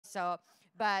So,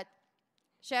 but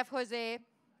Chef Jose,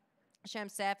 Shem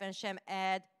Seth, and Shem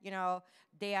Ed,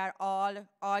 they are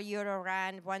all year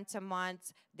around, once a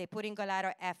month. They're putting a lot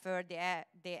of effort.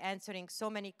 They're answering so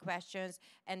many questions,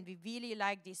 and we really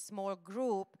like this small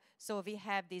group. So we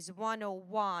have this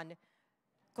one-on-one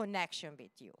connection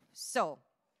with you. So,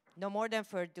 no more than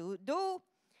further ado.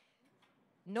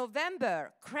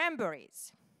 November,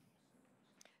 cranberries.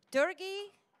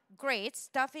 Turkey, great.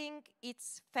 Stuffing,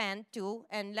 it's fan too.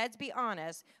 And let's be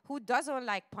honest, who doesn't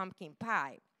like pumpkin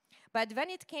pie? But when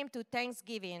it came to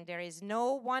Thanksgiving, there is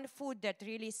no one food that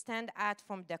really stand out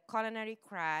from the culinary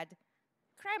crowd: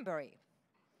 cranberry.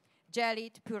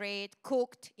 Jellied, pureed,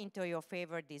 cooked into your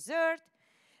favorite dessert.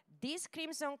 These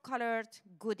crimson-colored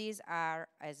goodies are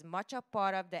as much a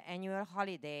part of the annual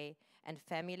holiday and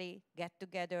family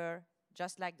get-together,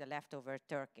 just like the leftover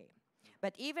turkey.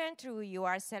 But even though you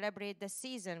are celebrate the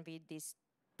season with these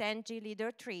tangy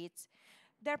little treats,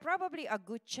 there's probably a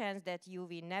good chance that you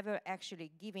will never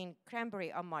actually giving cranberry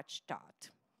a much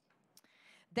thought.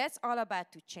 That's all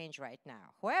about to change right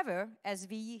now. However, as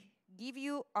we give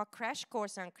you a crash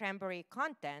course on cranberry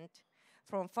content,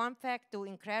 from fun fact to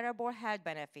incredible health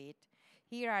benefit,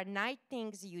 here are 9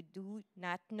 things you do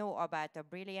not know about the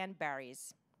brilliant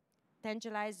berries.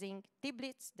 Tantalizing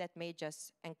tidbits that may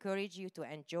just encourage you to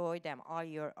enjoy them all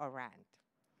year around.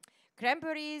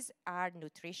 Cranberries are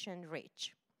nutrition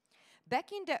rich.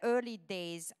 Back in the early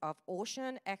days of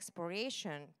ocean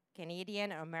exploration,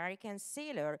 Canadian American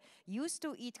sailors used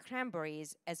to eat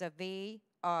cranberries as a way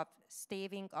of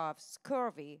staving off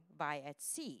scurvy while at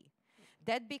sea.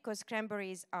 That's because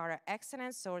cranberries are an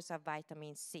excellent source of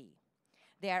vitamin C.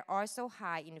 They are also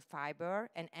high in fiber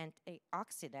and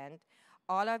antioxidant,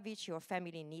 all of which your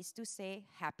family needs to stay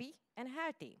happy and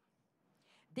healthy.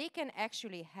 They can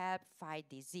actually help fight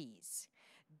disease.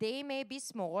 They may be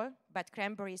small, but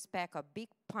cranberries pack a big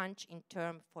punch in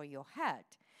terms for your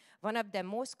health. One of the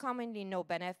most commonly known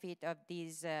benefits of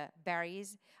these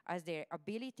berries is their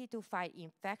ability to fight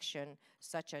infection,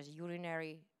 such as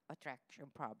urinary tract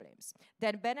problems.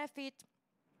 Their benefit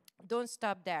don't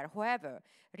stop there. However,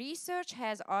 research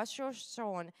has also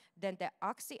shown that the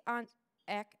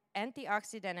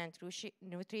antioxidant and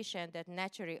nutrition that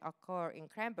naturally occur in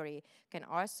cranberry can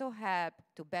also help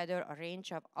to better a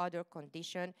range of other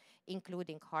conditions,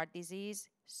 including heart disease,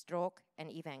 stroke,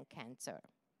 and even cancer.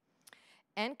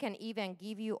 And can even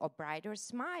give you a brighter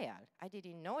smile. I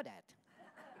didn't know that.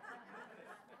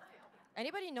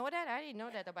 Anybody know that? I didn't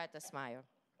know that about the smile.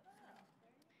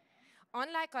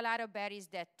 Unlike a lot of berries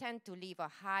that tend to leave a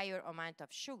higher amount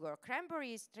of sugar,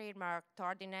 cranberries' trademark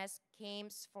tardiness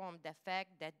comes from the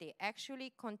fact that they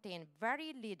actually contain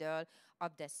very little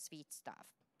of the sweet stuff.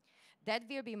 That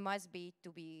must be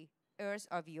to be ears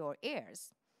of your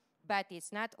ears. But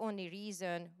it's not only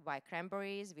reason why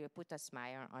cranberries will put a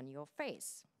smile on your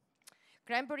face.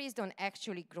 Cranberries don't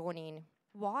actually grow in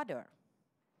water.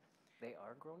 They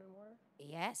are grown in water?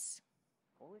 Yes.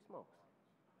 Holy smokes.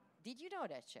 Did you know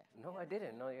that, Chef? No, I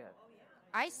didn't know yet.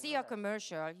 I see a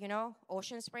commercial,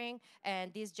 Ocean Spring,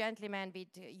 and this gentleman with,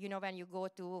 when you go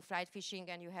to fly fishing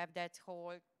and you have that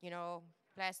whole,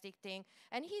 plastic thing,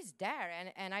 and he's there,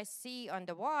 and I see on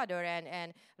the water,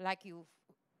 and like you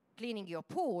cleaning your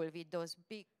pool with those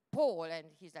big pole, and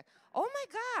he's like, oh my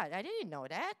God, I didn't know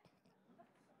that.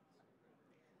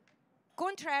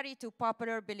 Contrary to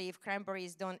popular belief,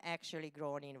 cranberries don't actually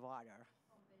grow in water.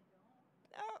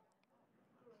 Oh,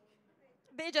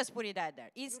 they just put it out there.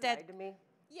 Instead, you lied to me?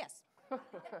 Yes.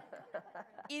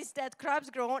 Instead, crops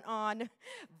grown on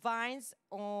vines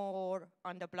or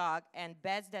on the block and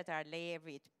beds that are layered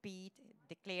with peat,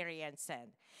 the clay, and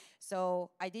sand. So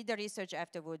I did the research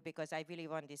afterward because I really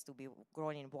want this to be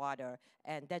grown in water,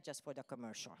 and that's just for the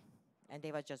commercial. And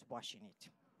they were just washing it.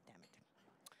 Damn it.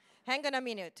 Hang on a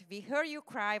minute. We heard you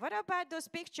cry. What about those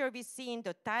pictures we seen?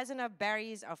 The thousands of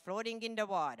berries are floating in the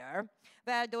water.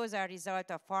 Well, those are a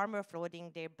result of farmers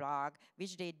flooding their block,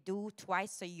 which they do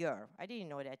twice a year. I didn't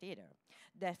know that either.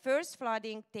 The first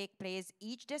flooding takes place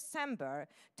each December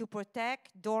to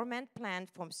protect dormant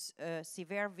plants from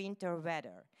severe winter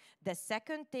weather. The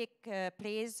second takes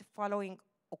place following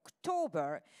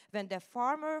October, when the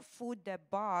farmer food the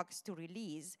bugs to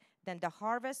release, then the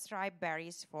harvest ripe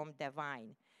berries from the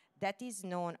vine. That is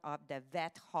known as the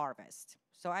wet harvest.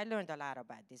 So I learned a lot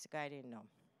about this. I didn't know.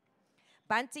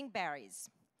 Bunting berries.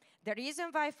 The reason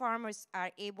why farmers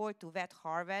are able to wet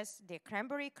harvest their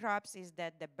cranberry crops is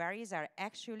that the berries are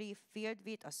actually filled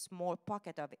with a small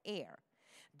pocket of air.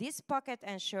 This pocket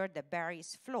ensures the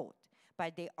berries float,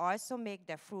 but they also make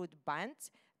the fruit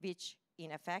bunt, which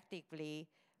ineffectively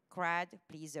crowd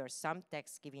pleaser some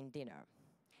Thanksgiving dinner.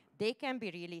 They can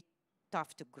be really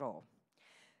tough to grow.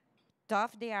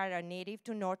 Tough, they are native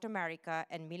to North America,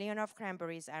 and millions of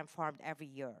cranberries are farmed every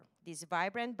year. These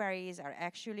vibrant berries are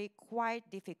actually quite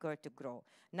difficult to grow.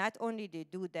 Not only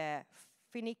do the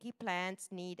finicky plants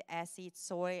need acid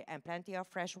soil and plenty of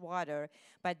fresh water,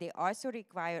 but they also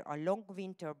require a long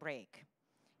winter break.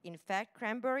 In fact,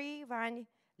 cranberry vine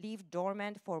leave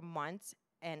dormant for months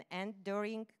and end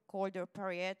during colder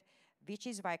period, which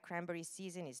is why cranberry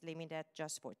season is limited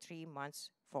just for 3 months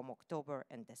from October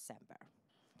and December.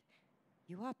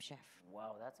 You up, chef?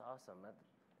 Wow, that's awesome.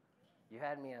 You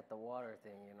had me at the water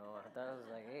thing, you know. I thought I was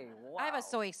like, hey, wow. I was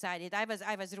so excited.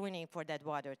 I was ruining for that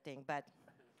water thing, but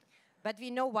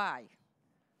we know why.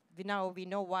 We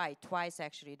know why. Twice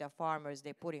actually, the farmers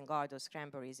they putting all those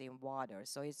cranberries in water,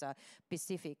 so it's a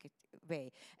specific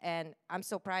way. And I'm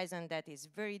surprised that it's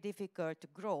very difficult to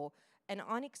grow and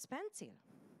inexpensive.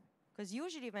 Because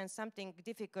usually when something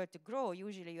difficult to grow,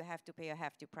 usually you have to pay a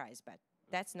hefty price, but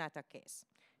that's not the case.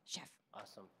 Chef.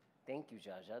 Awesome. Thank you,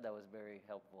 Zsuzsa. That was very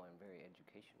helpful and very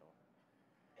educational.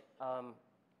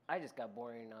 I just got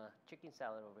boring chicken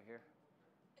salad over here.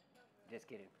 Just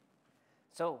kidding.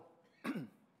 So,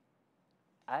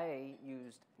 I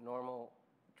used normal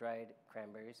dried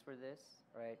cranberries for this,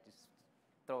 right? Just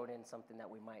throw it in something that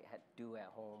we might do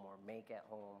at home or make at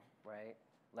home, right?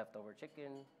 Leftover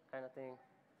chicken kind of thing.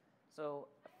 So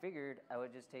I figured I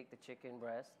would just take the chicken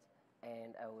breast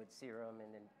and I would sear them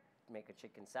and then make a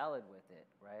chicken salad with it,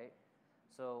 right?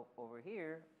 So over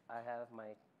here, I have my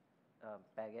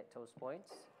baguette toast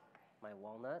points, my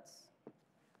walnuts,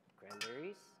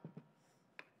 cranberries,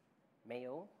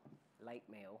 mayo, light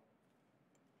mayo,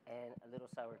 and a little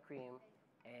sour cream.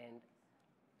 And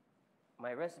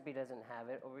my recipe doesn't have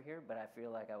it over here, but I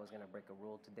feel like I was gonna break a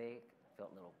rule today. I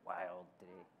felt a little wild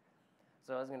today.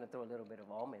 So I was gonna throw a little bit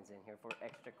of almonds in here for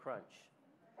extra crunch,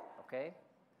 okay?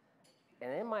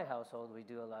 And in my household, we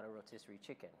do a lot of rotisserie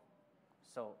chicken.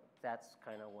 So that's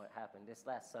kind of what happened. This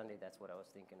last Sunday, that's what I was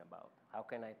thinking about. How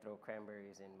can I throw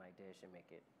cranberries in my dish and make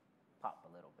it pop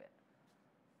a little bit?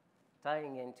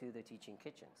 Tying into the teaching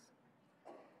kitchens.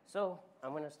 So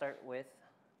I'm gonna start with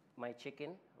my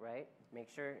chicken, right? Make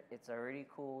sure it's already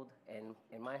cooled, and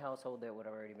in my household, it would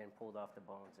have already been pulled off the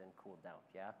bones and cooled down,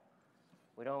 yeah?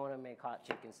 We don't wanna make hot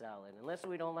chicken salad. Unless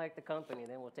we don't like the company,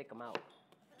 then we'll take them out.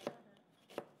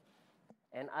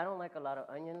 And I don't like a lot of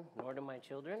onion, nor do my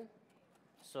children.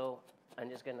 So I'm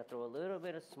just gonna throw a little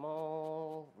bit of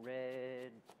small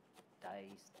red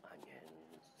diced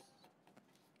onions.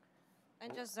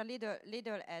 And just a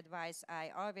little advice.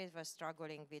 I always was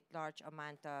struggling with large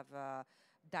amount of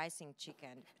dicing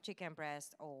chicken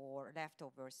breast or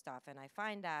leftover stuff. And I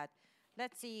find that,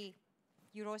 let's see,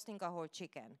 you're roasting a whole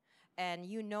chicken and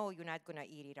you know you're not gonna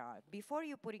eat it all. Before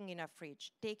you putting in a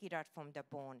fridge, take it out from the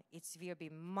bone. It will be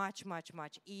much, much,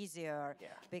 much easier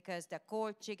because the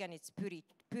cold chicken is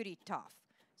pretty tough.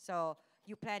 So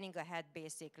you're planning ahead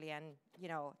basically, and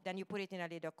then you put it in a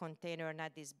little container,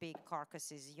 not these big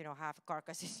carcasses, half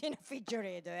carcasses in a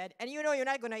refrigerator, and you're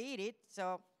not gonna eat it.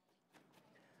 So.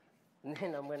 And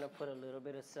then I'm gonna put a little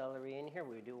bit of celery in here.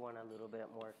 We do want a little bit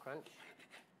more crunch.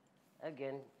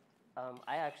 Again,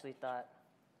 I actually thought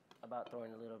about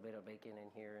throwing a little bit of bacon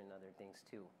in here and other things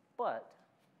too. But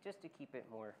just to keep it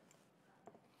more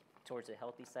towards the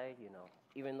healthy side,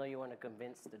 even though you want to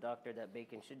convince the doctor that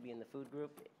bacon should be in the food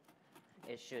group,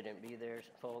 it shouldn't be there,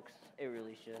 folks. It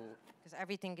really shouldn't. Because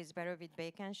everything is better with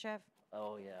bacon, chef?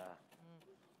 Oh, yeah.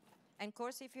 And of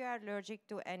course, if you are allergic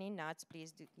to any nuts,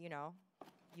 please,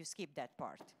 you skip that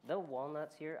part. The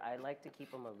walnuts here, I like to keep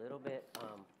them a little bit,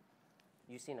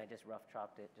 you've seen I just rough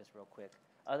chopped it just real quick.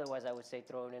 Otherwise, I would say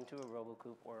throw it into a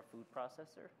RoboCoupe or a food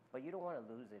processor, but you don't want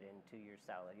to lose it into your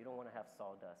salad. You don't want to have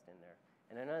sawdust in there.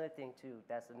 And another thing too,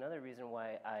 that's another reason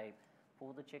why I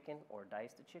pull the chicken or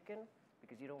dice the chicken,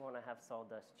 because you don't want to have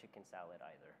sawdust chicken salad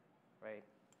either, right?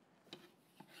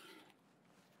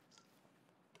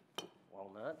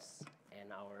 Walnuts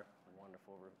and our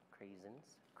wonderful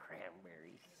craisins,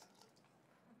 cranberries,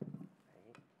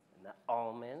 right? And the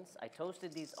almonds. I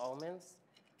toasted these almonds.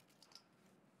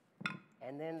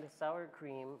 And then the sour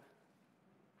cream.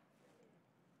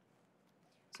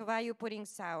 So why are you putting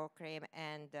sour cream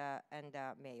and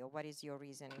mayo? What is your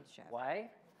reasoning, chef?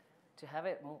 Why? To have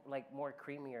it more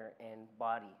creamier and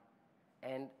body.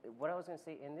 And what I was gonna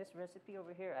say, in this recipe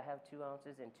over here, I have 2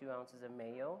 ounces and 2 ounces of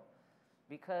mayo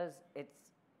because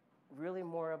it's really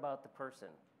more about the person,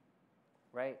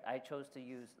 right? I chose to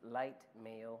use light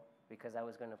mayo because I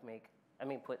was gonna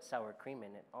put sour cream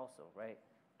in it also, right?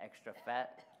 Extra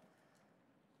fat.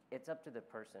 It's up to the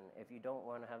person. If you don't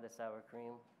want to have the sour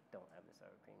cream, don't have the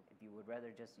sour cream. If you would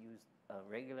rather just use a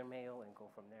regular mayo and go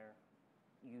from there,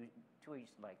 you to each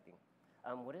liking.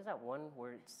 What is that one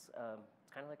where it's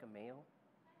kind of like a mayo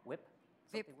whip?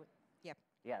 Whip. Something whip? Yep.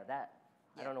 Yeah, that.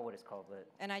 I Yeah. don't know what it's called, but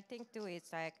And I think too,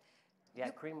 it's like yeah,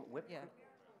 you- cream whip. yeah.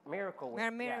 Miracle whip. Yeah.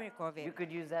 Miracle whip. You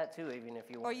could use that too, even if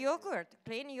you Or want. yogurt,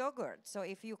 plain yogurt. So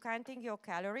if you counting your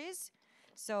calories,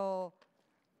 so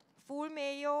full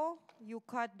mayo, you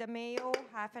cut the mayo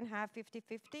half and half,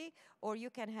 50-50, or you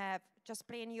can have just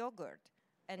plain yogurt.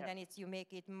 And Yeah. then you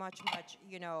make it much,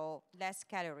 less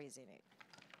calories in it.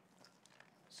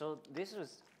 So this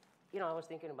was, I was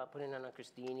thinking about putting on a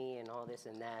crostini and all this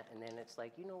and that, and then it's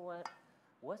like, you know what?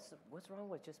 What's wrong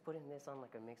with just putting this on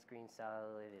like a mixed green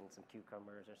salad and some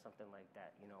cucumbers or something like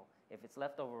that? If it's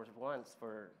leftovers once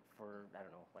for I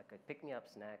don't know, like a pick-me-up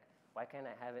snack, why can't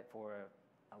I have it for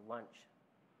a lunch,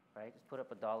 right? Just put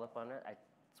up a dollop on it.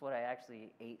 That's what I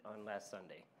actually ate on last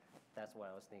Sunday. That's why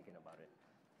I was thinking about it.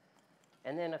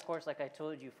 And then, of course, like I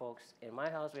told you folks, in my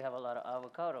house we have a lot of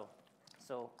avocado.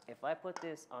 So if I put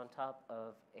this on top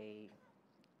of a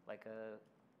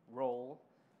roll,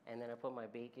 and then I put my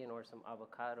bacon or some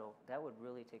avocado, that would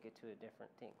really take it to a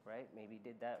different thing, right? Maybe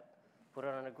did that, put it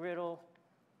on a griddle,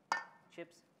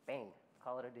 chips, bang,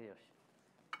 call it a dish.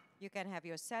 You can have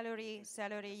your celery.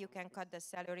 You can cut the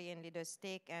celery in little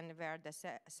stick, and where the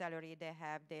celery they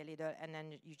have the little, and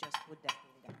then you just put that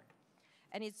in there.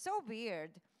 And it's so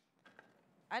weird.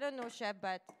 I don't know, chef,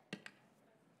 but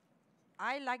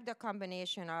I like the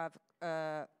combination of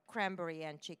cranberry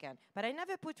and chicken, but I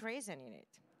never put raisin in it.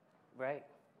 Right.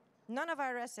 None of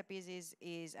our recipes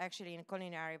is actually in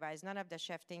culinary wise. None of the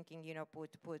chef thinking,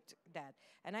 put that.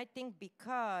 And I think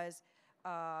because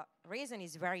raisin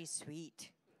is very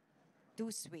sweet,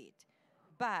 too sweet.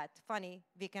 But funny,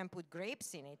 we can put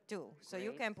grapes in it too. So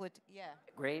you can put,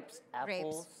 Grapes,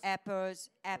 apples.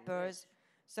 Apples.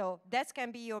 So that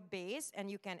can be your base, and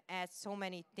you can add so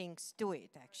many things to it,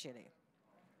 actually.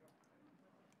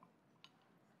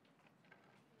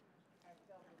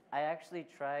 I actually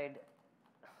tried,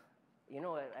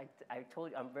 I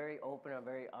told you, I'm very open, I'm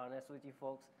very honest with you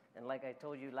folks. And like I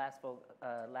told you last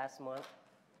month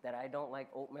that I don't like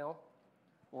oatmeal.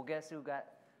 Well, guess who got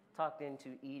talked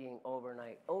into eating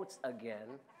overnight oats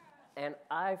again? And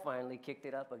I finally kicked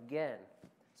it up again.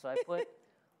 So I put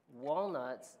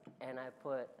walnuts, and I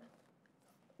put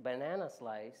banana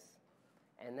slice,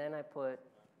 and then I put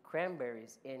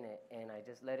cranberries in it, and I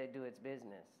just let it do its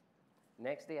business.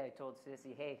 Next day, I told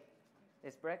Sissy, hey,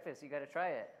 it's breakfast. You got to try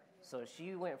it. So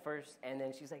she went first, and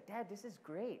then she's like, Dad, this is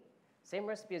great. Same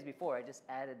recipe as before. I just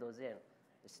added those in.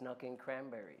 I snuck in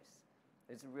cranberries.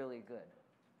 It's really good.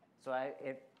 So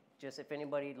if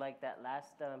anybody liked that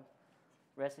last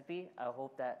recipe, I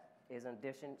hope that is an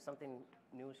addition, something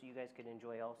new so you guys could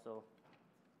enjoy also.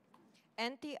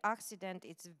 Antioxidant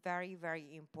is very,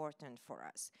 very important for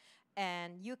us.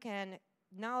 And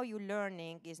now you're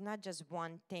learning is not just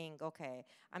one thing, okay,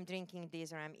 I'm drinking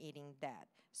this or I'm eating that.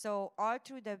 So all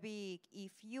through the week,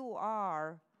 if you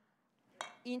are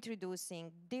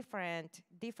introducing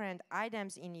different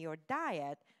items in your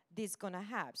diet, this is gonna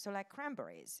help. So like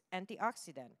cranberries,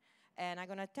 antioxidant. And I'm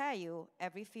gonna tell you,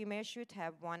 every female should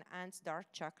have 1 ounce dark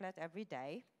chocolate every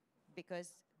day,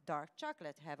 because dark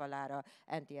chocolate have a lot of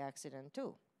antioxidant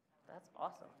too. That's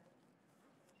awesome.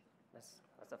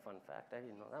 That's a fun fact. I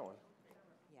didn't know that one.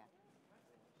 Yeah.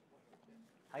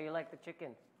 How you like the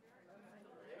chicken?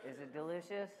 Is it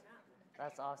delicious?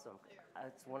 That's awesome.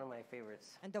 It's one of my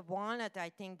favorites. And the walnut, I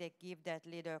think they give that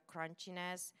little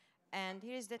crunchiness. And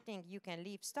here's the thing, you can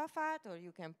leave stuff out or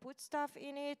you can put stuff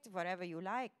in it, whatever you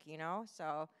like,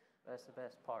 so. That's the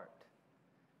best part.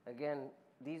 Again,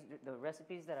 the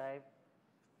recipes that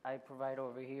I provide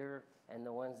over here and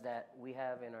the ones that we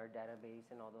have in our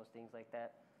database and all those things like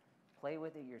that, play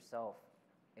with it yourself.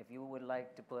 If you would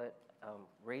like to put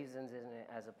raisins in it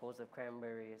as opposed to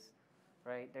cranberries,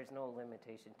 right? There's no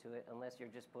limitation to it unless you're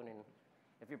just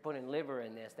if you're putting liver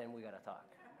in this, then we gotta talk.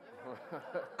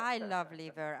 I love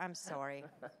liver. I'm sorry.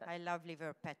 I love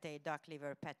liver pate, duck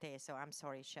liver pate. So I'm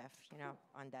sorry, chef,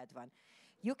 on that one.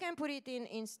 You can put it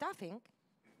in stuffing.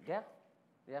 Yeah.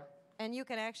 And you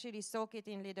can actually soak it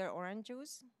in little orange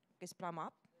juice. It's plum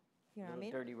up. You know what I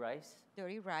mean? Dirty rice.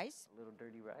 Dirty rice. A little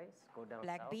dirty rice. Go down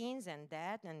Black south. beans and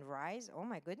rice. Oh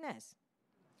my goodness.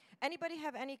 Anybody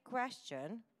have any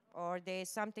question or there's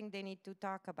something they need to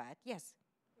talk about? Yes.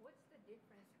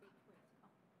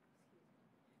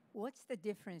 What's the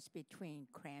difference between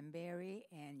cranberry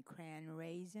and cran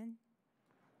raisin?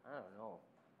 I don't know.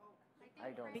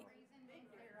 I don't know.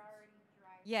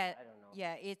 Yeah, I don't know.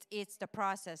 yeah, it's the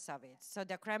process of it. So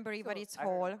the cranberry, but it's I heard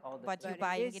whole, all the but you But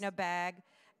buy it it in is- a bag,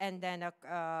 and then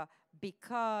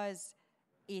because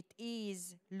it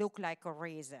is look like a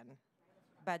raisin.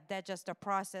 but that's just the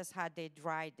process how they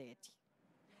dried it.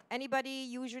 Anybody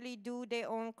usually do their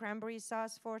own cranberry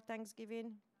sauce for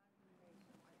Thanksgiving?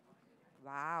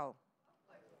 Wow.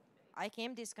 I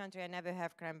came this country, I never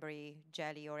have cranberry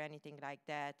jelly or anything like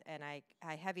that, and I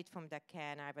have it from the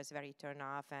can. I was very turned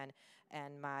off,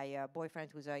 and my boyfriend,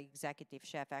 who's an executive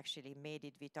chef, actually made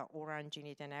it with the orange in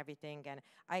it and everything, and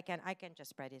I can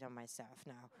just spread it on myself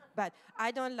now. But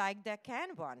I don't like the can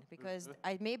one because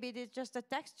maybe it's just a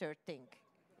texture thing.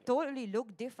 Totally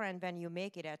look different when you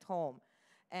make it at home,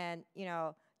 and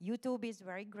YouTube is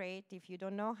very great if you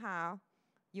don't know how.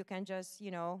 You can just,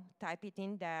 type it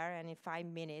in there, and in 5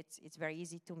 minutes, it's very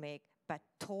easy to make, but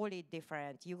totally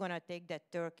different. You're going to take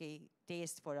that turkey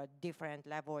taste for a different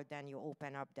level than you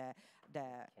open up the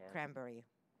cranberry.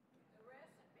 The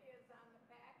recipe is on the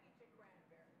package of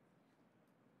cranberries.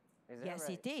 Is that Yes,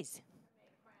 right? it is.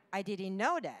 I didn't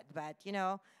know that, but,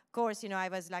 of course, I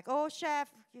was like, oh, chef,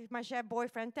 my chef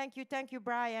boyfriend, thank you,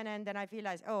 Brian, and then I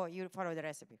realized, oh, you follow the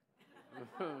recipe.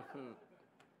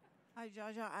 Hi,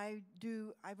 Zsuzsa.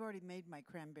 I've already made my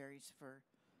cranberries for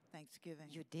Thanksgiving.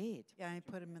 You did? Yeah, I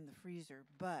put them in the freezer,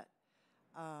 but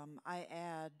I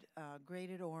add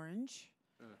grated orange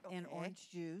and Okay. orange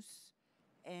juice,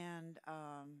 and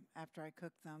after I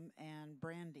cook them, and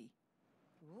brandy.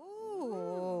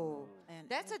 Ooh. And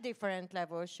That's a different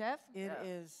level, chef. it Yeah.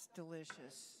 is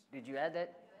delicious. Did you add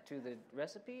that to the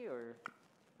recipe, or?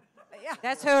 Yeah.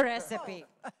 That's her recipe.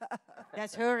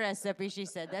 That's her recipe, she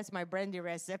said. That's my brandy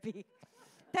recipe.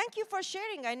 Thank you for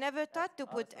sharing. I never thought to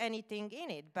put anything in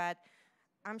it, but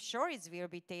I'm sure it will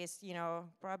be taste,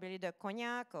 probably the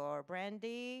cognac or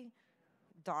brandy,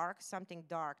 dark, something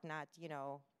dark, not,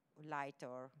 light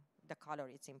or the color.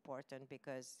 It's important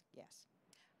because, yes.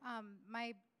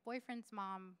 My boyfriend's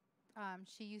mom,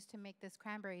 she used to make this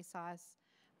cranberry sauce.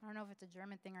 I don't know if it's a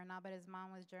German thing or not, but his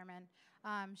mom was German.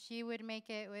 She would make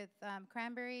it with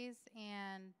cranberries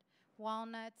and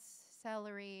walnuts,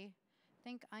 celery, I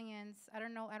think onions. I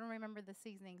don't know. I don't remember the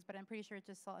seasonings, but I'm pretty sure it's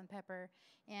just salt and pepper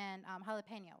and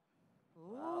jalapeno.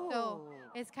 So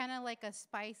it's kind of like a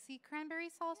spicy cranberry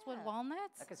sauce with Yeah.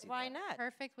 walnuts. I can see Why that. not?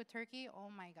 Perfect with turkey. Oh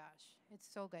my gosh, it's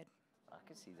so good. I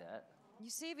can see that. You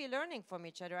see, we're learning from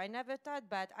each other. I never thought,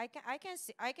 but I can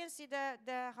see the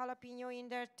jalapeno in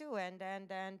there too, and then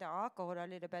the alcohol, a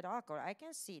little bit alcohol. I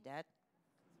can see that.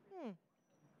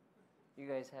 You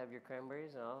guys have your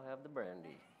cranberries, and I'll have the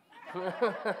brandy.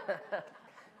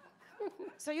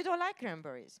 So you don't like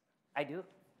cranberries? I do.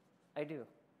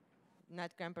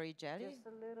 Not cranberry jelly? Just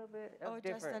a little bit. Oh, just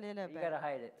a different. little You bit. gotta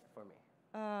hide it for me.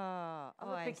 Oh, I'm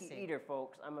oh, a I picky see. eater,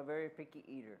 folks. I'm a very picky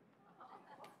eater.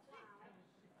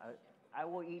 I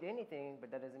will eat anything,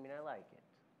 but that doesn't mean I like it.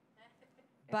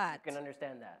 And But you can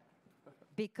understand that.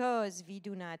 because we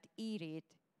do not eat it,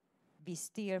 we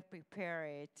still prepare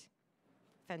it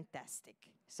fantastic.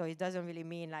 So it doesn't really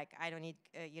mean like I don't eat,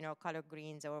 collard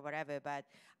greens or whatever, but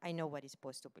I know what it's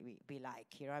supposed to be like.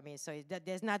 You know what I mean? So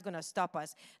that's not going to stop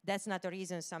us. That's not a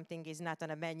reason something is not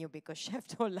on a menu because chef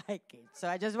don't like it. So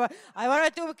I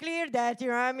wanted to clear that. You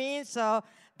know what I mean? So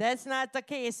that's not the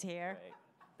case here. Right.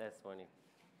 That's funny.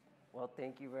 Well,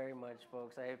 thank you very much,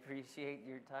 folks. I appreciate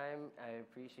your time. I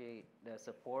appreciate the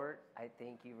support. I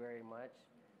thank you very much.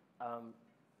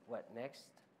 What, next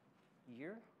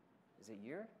year? Is it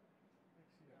year?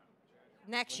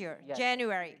 Next year, Yeah,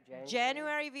 January. January.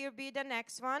 January will be the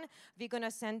next one. We're going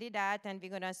to send it out, and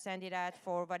we're going to send it out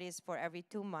for what is for every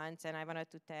 2 months. And I wanted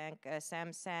to thank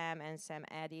Sam and Sam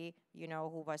Eddie,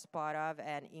 who was part of,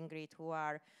 and Ingrid, who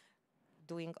are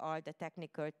doing all the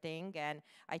technical thing. And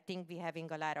I think we're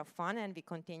having a lot of fun, and we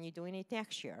continue doing it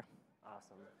next year.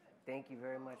 Awesome. Thank you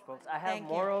very much, folks. I have Thank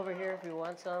more you. over here if you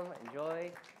want some.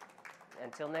 Enjoy.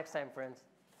 Until next time, friends.